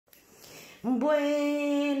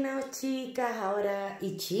Bueno, chicas, ahora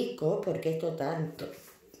y chicos, porque esto tanto,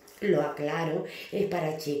 lo aclaro, es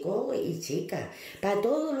para chicos y chicas, para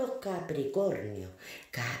todos los Capricornios.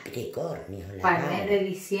 Capricornio, la Para el cara. mes de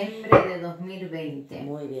diciembre de 2020.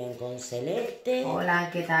 Muy bien, con Celeste. Hola,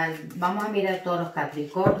 ¿qué tal? Vamos a mirar todos los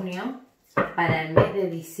Capricornios para el mes de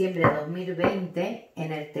diciembre de 2020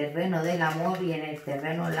 en el terreno del amor y en el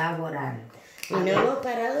terreno laboral. Y no hemos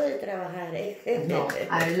parado de trabajar, ¿eh? No,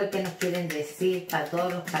 a ver lo que nos quieren decir para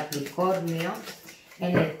todos los Capricornios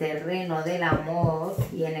en el terreno del amor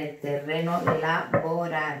y en el terreno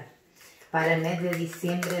laboral para el mes de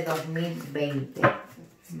diciembre de 2020.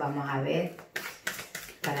 Vamos a ver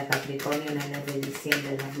para Capricornio en el mes de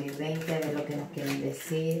diciembre de 2020, a ver lo que nos quieren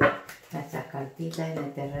decir nuestras cartitas en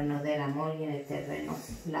el terreno del amor y en el terreno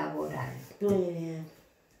laboral. Muy bien.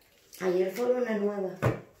 Ayer fue luna nueva.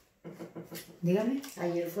 Dígame.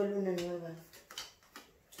 Ayer fue luna nueva.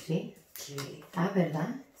 ¿Sí? Sí. Ah, ¿verdad?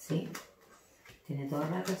 Sí. Tiene toda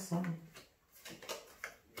la razón.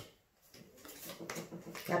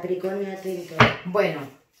 Capricornio atento. Bueno,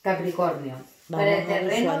 Capricornio. Vamos Para el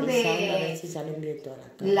terreno a ver de si salen bien todas las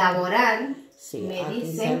cartas. laboral, Sí, me aquí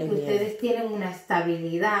dicen sale que bien. ustedes tienen una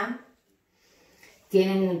estabilidad,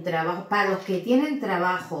 tienen un trabajo. Para los que tienen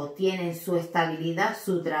trabajo, tienen su estabilidad,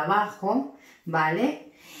 su trabajo, ¿vale?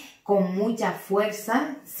 Con mucha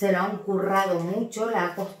fuerza, se lo han currado mucho, le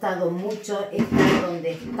ha costado mucho estar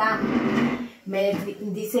donde están. Me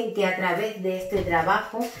dicen que a través de este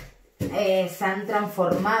trabajo se han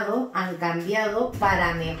transformado, han cambiado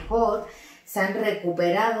para mejor, se han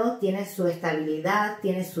recuperado, tienen su estabilidad,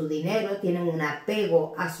 tienen su dinero, tienen un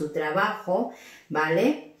apego a su trabajo,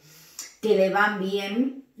 ¿vale? Que le van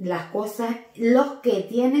bien las cosas, los que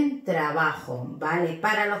tienen trabajo, ¿vale?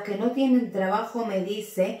 Para los que no tienen trabajo me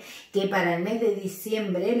dice que para el mes de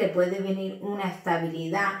diciembre le puede venir una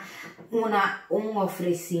estabilidad, un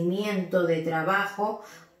ofrecimiento de trabajo,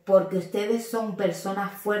 porque ustedes son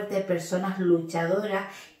personas fuertes, personas luchadoras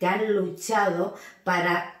que han luchado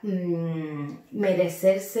para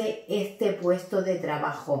merecerse este puesto de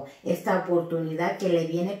trabajo, esta oportunidad que le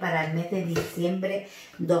viene para el mes de diciembre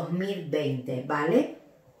 2020, ¿vale?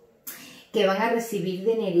 Que van a recibir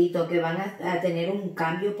dinerito, que van a tener un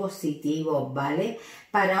cambio positivo, ¿vale?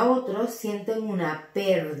 Para otros sienten una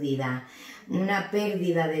pérdida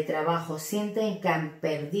de trabajo, sienten que han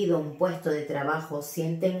perdido un puesto de trabajo,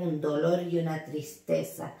 sienten un dolor y una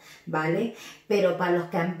tristeza, ¿vale? Pero para los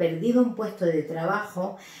que han perdido un puesto de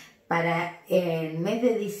trabajo, para el mes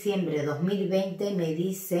de diciembre de 2020 me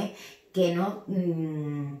dice que no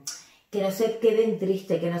se queden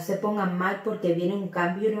tristes, que no se pongan mal porque viene un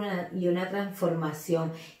cambio y una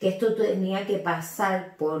transformación, que esto tenía que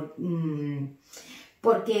pasar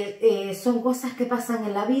porque son cosas que pasan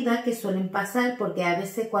en la vida, que suelen pasar, porque a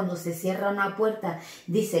veces cuando se cierra una puerta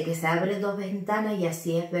dice que se abre dos ventanas y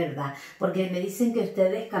así es verdad, porque me dicen que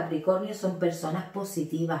ustedes Capricornio son personas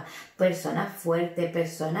positivas, personas fuertes,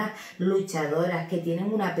 personas luchadoras, que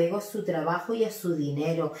tienen un apego a su trabajo y a su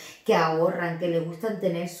dinero, que ahorran, que les gustan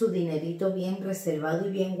tener su dinerito bien reservado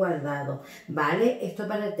y bien guardado, ¿vale? Esto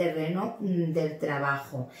para el terreno del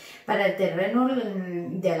trabajo. Para el terreno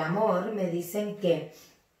del amor me dicen que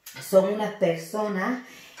son unas personas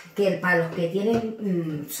que para los que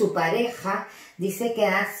tienen su pareja, dice que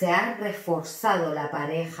se ha reforzado la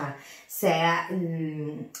pareja, se ha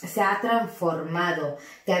transformado,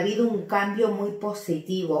 que ha habido un cambio muy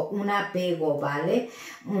positivo, un apego, ¿vale?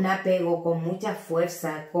 Un apego con mucha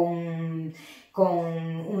fuerza, con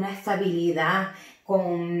una estabilidad,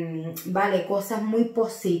 ¿vale? Cosas muy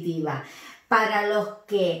positivas. Para los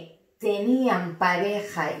que tenían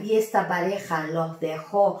pareja y esta pareja los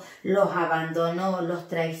dejó, los abandonó, los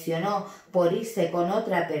traicionó por irse con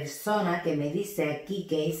otra persona, que me dice aquí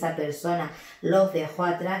que esa persona los dejó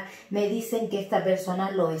atrás, me dicen que esta persona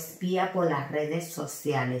lo espía por las redes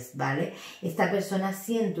sociales, ¿vale? Esta persona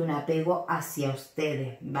siente un apego hacia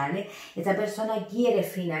ustedes, ¿vale? Esta persona quiere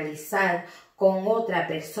finalizar con otra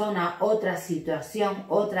persona, otra situación,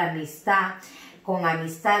 otra amistad, con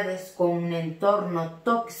amistades, con un entorno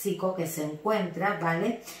tóxico que se encuentra,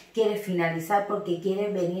 ¿vale? Quiere finalizar porque quiere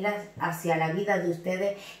venir hacia la vida de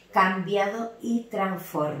ustedes cambiado y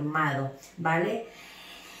transformado, ¿vale?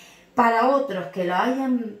 Para otros que lo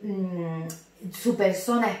hayan, su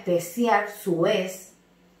persona especial, su ex,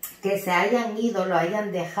 que se hayan ido, lo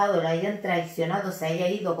hayan dejado, lo hayan traicionado, se haya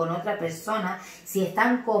ido con otra persona, si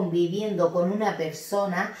están conviviendo con una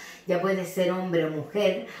persona, ya puede ser hombre o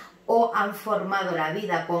mujer, o han formado la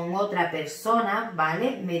vida con otra persona,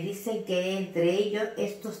 ¿vale? Me dicen que entre ellos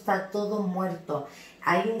esto está todo muerto,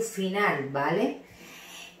 hay un final, ¿vale?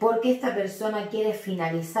 porque esta persona quiere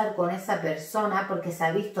finalizar con esa persona porque se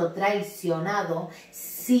ha visto traicionado.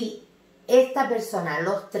 Si esta persona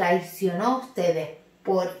los traicionó a ustedes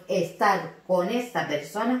por estar con esta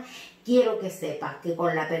persona, quiero que sepas que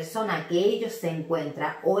con la persona que ellos se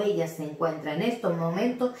encuentran o ella se encuentra en estos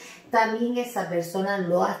momentos, también esa persona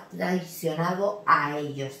lo ha traicionado a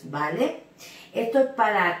ellos, ¿vale? Esto es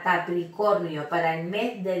para Capricornio, para el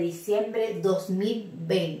mes de diciembre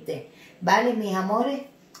 2020, ¿vale, mis amores?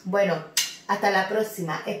 Bueno, hasta la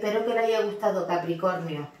próxima. Espero que les haya gustado,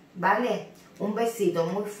 Capricornio, ¿vale? Un besito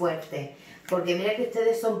muy fuerte, porque mira que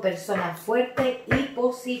ustedes son personas fuertes y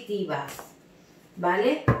positivas,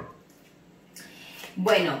 ¿vale?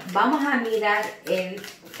 Bueno, vamos a mirar el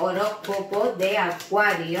horóscopo de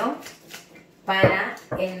Acuario para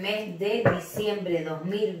el mes de diciembre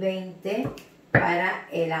 2020, para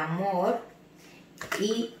el amor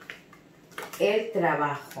y el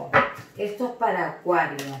trabajo. Esto es para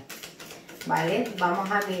Acuario, ¿vale? Vamos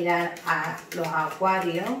a mirar a los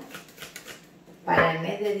Acuarios para el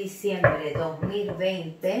mes de diciembre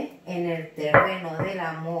 2020 en el terreno del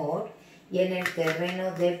amor y en el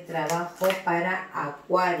terreno del trabajo para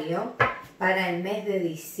Acuario para el mes de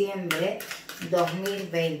diciembre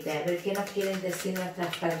 2020. A ver qué nos quieren decir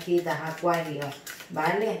nuestras cartitas, Acuario,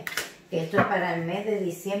 ¿vale? Esto es para el mes de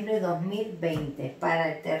diciembre 2020,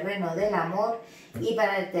 para el terreno del amor y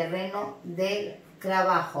para el terreno del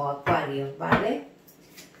trabajo, Acuario, ¿vale?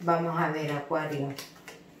 Vamos a ver, Acuario.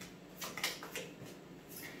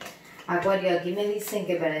 Acuario, aquí me dicen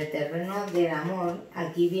que para el terreno del amor,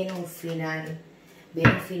 aquí viene un final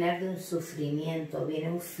de un sufrimiento,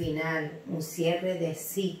 viene un final, un cierre de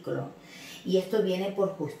ciclo. Y esto viene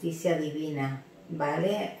por justicia divina,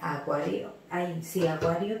 ¿vale? Acuario,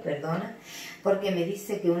 Acuario, perdona, porque me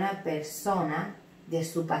dice que una persona de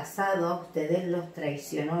su pasado a ustedes los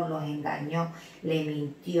traicionó, los engañó, le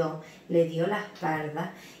mintió, le dio la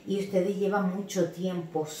espalda y ustedes llevan mucho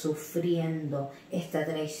tiempo sufriendo esta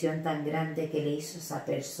traición tan grande que le hizo esa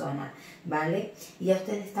persona, ¿vale? Y ya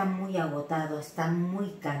ustedes están muy agotados, están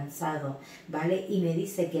muy cansados, ¿vale? Y me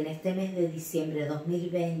dice que en este mes de diciembre de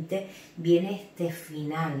 2020 viene este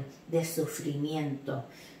final de sufrimiento,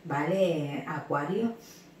 ¿vale, Acuario?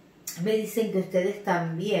 Me dicen que ustedes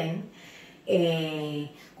también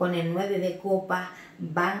con el 9 de copas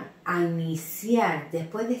van a iniciar,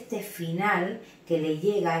 después de este final que le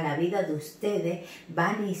llega a la vida de ustedes, va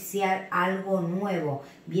a iniciar algo nuevo.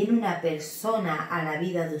 Viene una persona a la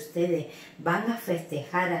vida de ustedes, van a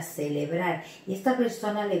festejar, a celebrar, y esta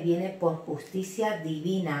persona le viene por justicia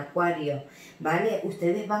divina, Acuario, ¿vale?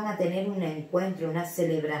 Ustedes van a tener un encuentro, una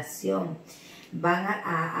celebración, van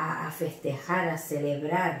a festejar, a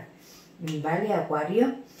celebrar, ¿vale,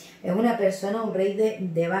 Acuario? Es una persona, un rey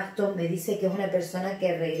de bastos, me dice que es una persona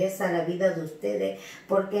que regresa a la vida de ustedes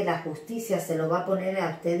porque la justicia se lo va a poner a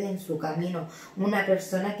ustedes en su camino. Una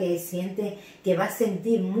persona que siente, que va a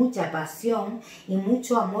sentir mucha pasión y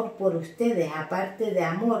mucho amor por ustedes. Aparte de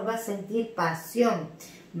amor, va a sentir pasión,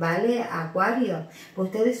 ¿vale, Acuario? Pues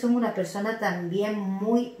ustedes son una persona también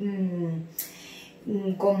muy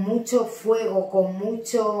con mucho fuego, con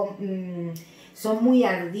mucho... son muy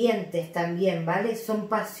ardientes también, ¿vale? Son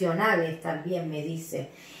pasionales también, me dice.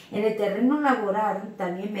 En el terreno laboral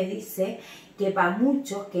también me dice que para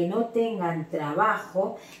muchos que no tengan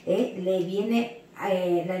trabajo, le viene,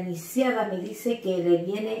 la iniciada me dice que le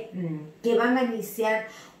viene, que van a iniciar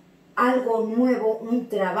algo nuevo, un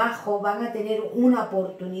trabajo, van a tener una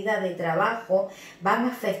oportunidad de trabajo, van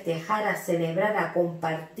a festejar, a celebrar, a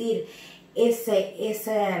compartir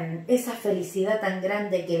esa felicidad tan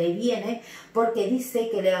grande que le viene, porque dice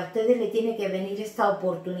que a ustedes le tiene que venir esta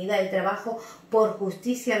oportunidad de trabajo por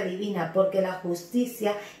justicia divina, porque la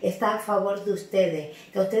justicia está a favor de ustedes,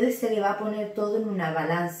 que a ustedes se le va a poner todo en una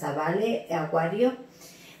balanza, ¿vale, Acuario?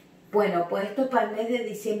 Bueno, pues esto es para el mes de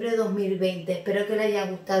diciembre de 2020, espero que les haya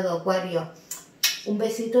gustado, Acuario. Un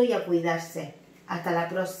besito y a cuidarse. Hasta la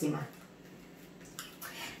próxima.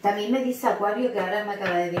 También me dice Acuario, que ahora me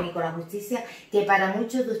acaba de venir con la justicia, que para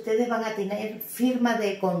muchos de ustedes van a tener firma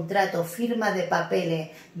de contrato, firma de papeles,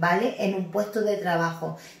 ¿vale? En un puesto de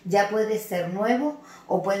trabajo. Ya puede ser nuevo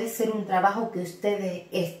o puede ser un trabajo que ustedes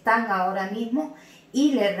están ahora mismo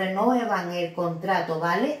y le renuevan el contrato,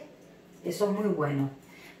 ¿vale? Eso es muy bueno.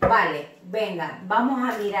 Vale, venga, vamos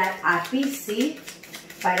a mirar a Piscis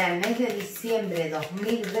para el mes de diciembre de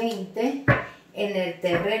 2020 en el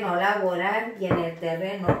terreno laboral y en el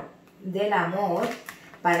terreno del amor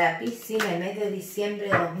para Piscis en el mes de diciembre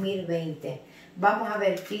de 2020. Vamos a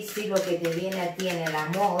ver, Piscis, lo que te viene a ti en el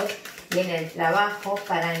amor y en el trabajo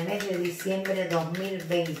para el mes de diciembre de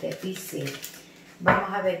 2020, Piscis. Vamos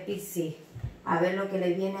a ver, Piscis, A ver lo que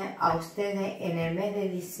le viene a ustedes en el mes de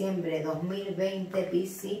diciembre 2020,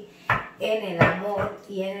 Piscis, en el amor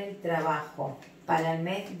y en el trabajo, para el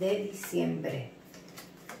mes de diciembre.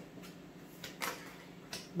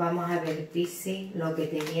 Vamos a ver, Piscis, lo que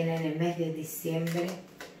te viene en el mes de diciembre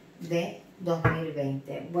de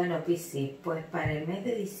 2020. Bueno, Piscis, pues para el mes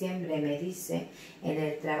de diciembre me dice en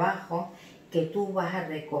el trabajo que tú vas a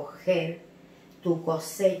recoger tu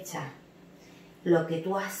cosecha, lo que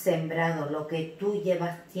tú has sembrado, lo que tú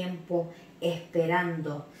llevas tiempo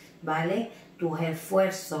esperando, ¿vale? Tus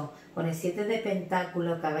esfuerzos, con el 7 de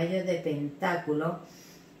pentáculos, caballo de pentáculos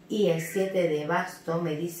y el 7 de bastos,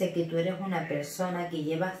 me dice que tú eres una persona que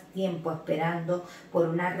llevas tiempo esperando por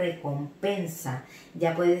una recompensa,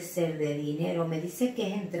 ya puede ser de dinero, me dice que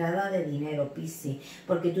es entrada de dinero, Piscis,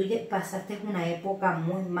 porque tú ya pasaste una época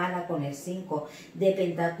muy mala con el 5 de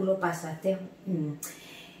pentáculos, pasaste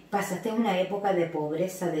una época de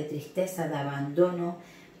pobreza, de tristeza, de abandono,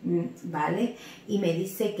 ¿vale? Y me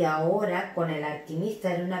dice que ahora con el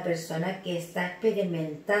alquimista eres una persona que está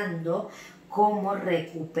experimentando cómo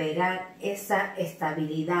recuperar esa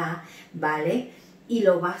estabilidad, ¿vale? Y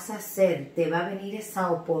lo vas a hacer, te va a venir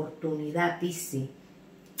esa oportunidad, Piscis,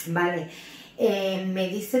 ¿vale? Me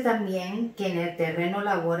dice también que en el terreno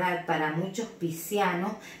laboral para muchos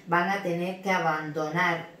piscianos van a tener que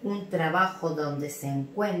abandonar un trabajo donde se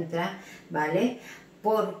encuentra, ¿vale?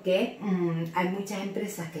 Porque hay muchas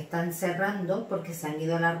empresas que están cerrando porque se han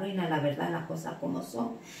ido a la ruina, la verdad, las cosas como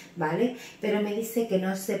son, ¿vale? Pero me dice que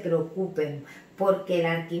no se preocupen porque el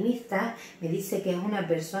alquimista me dice que es una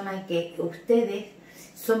persona que ustedes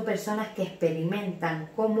son personas que experimentan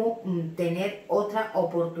cómo tener otra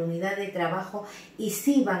oportunidad de trabajo y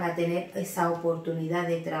sí van a tener esa oportunidad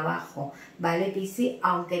de trabajo, ¿vale, Piscis?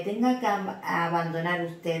 Aunque tengan que abandonar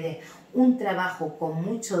ustedes un trabajo con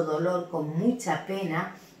mucho dolor, con mucha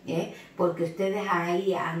pena, porque ustedes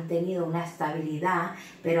ahí han tenido una estabilidad,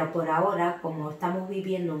 pero por ahora, como estamos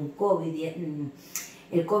viviendo un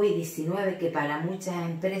el COVID-19, que para muchas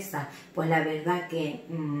empresas, pues la verdad que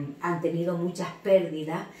han tenido muchas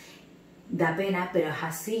pérdidas, da pena, pero es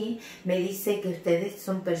así. Me dice que ustedes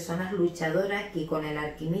son personas luchadoras, que con el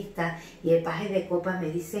alquimista y el paje de copas me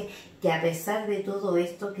dice que a pesar de todo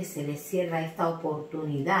esto, que se les cierra esta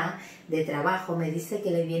oportunidad de trabajo, me dice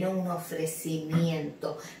que le viene un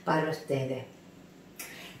ofrecimiento para ustedes.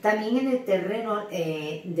 También en el terreno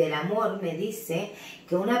del amor me dice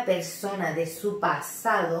que una persona de su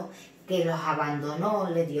pasado que los abandonó,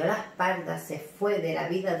 le dio la espalda, se fue de la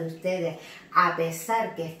vida de ustedes, a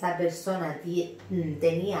pesar que esta persona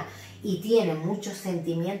tenía y tiene muchos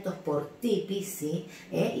sentimientos por ti, Piscis,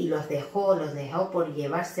 y los dejó por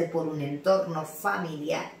llevarse por un entorno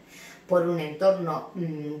familiar, por un entorno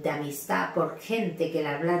de amistad, por gente que le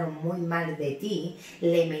hablaron muy mal de ti,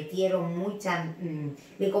 le metieron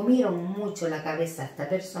le comieron mucho la cabeza a esta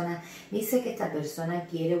persona. Dice que esta persona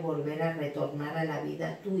quiere volver a retornar a la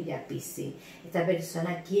vida tuya, Piscis. Esta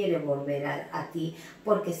persona quiere volver a ti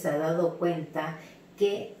porque se ha dado cuenta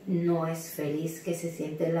que no es feliz, que se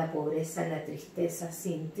siente en la pobreza, en la tristeza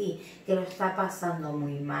sin ti, que lo está pasando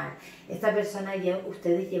muy mal. Esta persona,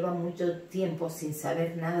 ustedes llevan mucho tiempo sin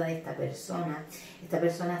saber nada de esta persona. Esta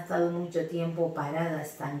persona ha estado mucho tiempo parada,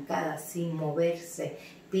 estancada, sin moverse,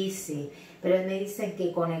 Piscis. Pero me dicen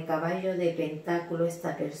que con el caballo de pentáculo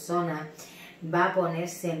esta persona va a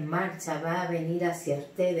ponerse en marcha, va a venir hacia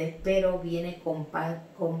ustedes, pero viene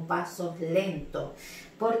con pasos lentos,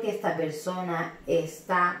 porque esta persona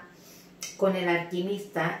está con el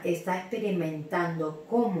alquimista, está experimentando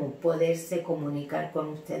cómo poderse comunicar con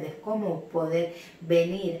ustedes, cómo poder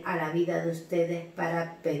venir a la vida de ustedes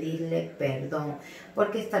para pedirle perdón,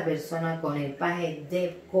 porque esta persona con el paje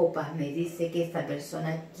de copas me dice que esta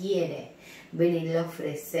persona quiere venirle a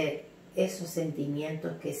ofrecer esos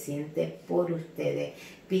sentimientos que siente por ustedes.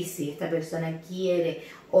 Piscis, esta persona quiere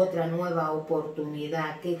otra nueva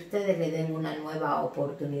oportunidad, que ustedes le den una nueva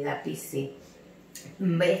oportunidad, Piscis.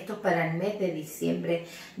 Esto es para el mes de diciembre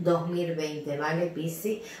 2020, ¿vale,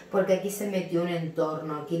 Piscis? Porque aquí se metió un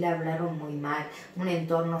entorno, aquí le hablaron muy mal, un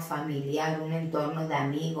entorno familiar, un entorno de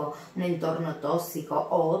amigos, un entorno tóxico,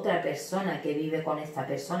 o otra persona que vive con esta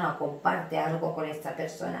persona o comparte algo con esta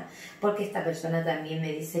persona, porque esta persona también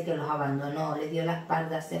me dice que los abandonó, le dio la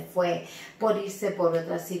espalda, se fue por irse por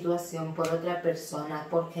otra situación, por otra persona,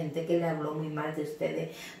 por gente que le habló muy mal de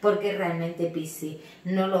ustedes, porque realmente, Piscis,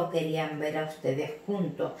 no lo querían ver a ustedes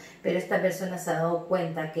juntos, pero esta persona se ha dado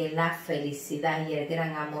cuenta que la felicidad y el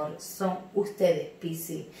gran amor son ustedes,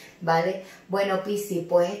 Piscis, ¿vale? Bueno, Piscis,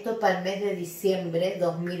 pues esto para el mes de diciembre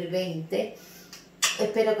 2020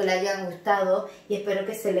 Espero que le hayan gustado y espero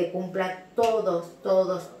que se le cumpla todos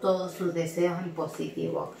sus deseos en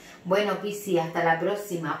positivo. Bueno, Piscis, hasta la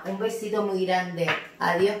próxima. Un besito muy grande.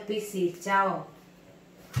 Adiós, Piscis. Chao.